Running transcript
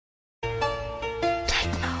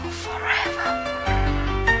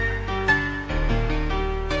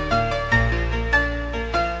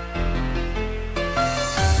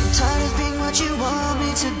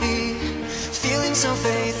so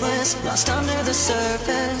faithless, lost under the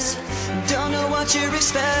surface. Don't know what you're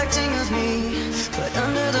expecting of me, but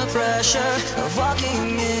under the pressure of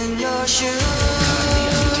walking in your shoes,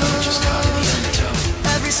 just caught in the undertow.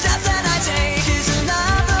 every step that I take is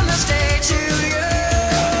another mistake to you.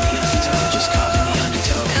 Just caught in the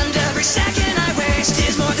undertow. And every second I waste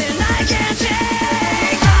is more than I can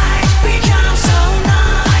take. I become so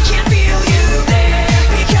numb, I can't feel you there.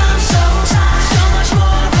 Become so tired, so much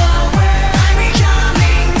more aware. I'm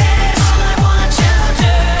becoming this. All I want to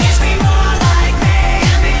do is be more like me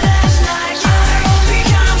and be less like you.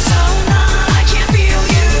 Become so numb, I can't feel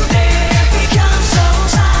you there. Become so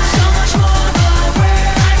tired, so much more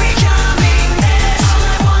aware. I'm becoming this. All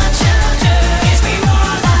I want to do is be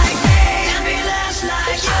more like me and be less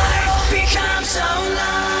like you. Become so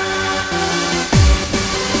numb.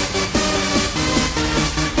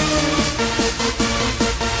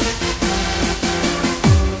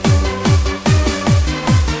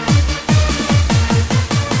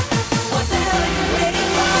 What the hell are you waiting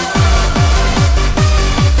for?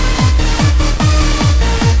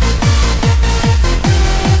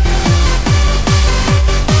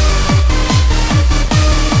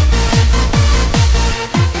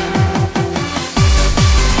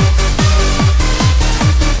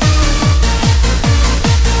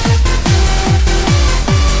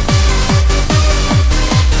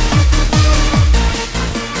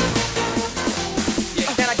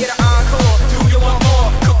 Can I get an encore? Do you want more?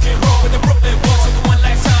 Cook it raw with the Brooklyn boys. So the one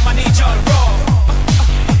last time I need y'all to roll.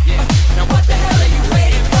 Now what the hell are you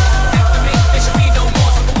waiting for? After me, there should be no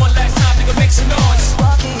more. So the one last time, nigga, make some noise.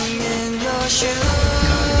 Walking in your shoes,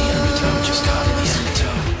 Just caught in the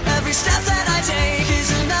undertow. every step that I take is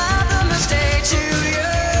another mistake to you.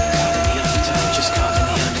 Just caught in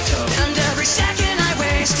the undertow. And every second I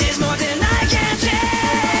waste is more than I can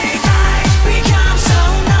take. I become so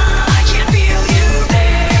numb, I can't feel you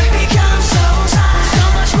there. Become so tired, so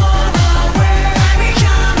much more aware. I'm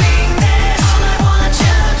becoming this. All I want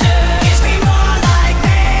to do is be more like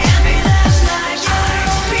me and be less like you.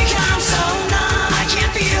 Become so numb, I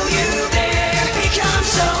can't feel you there. Become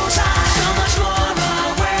so tired, so much more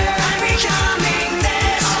aware. I'm becoming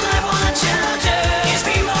this. All I want to do is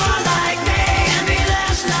be more like me and be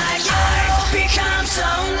less like you. Become so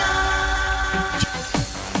numb.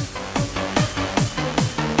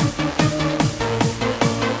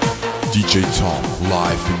 DJ Tom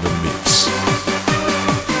live in the mix.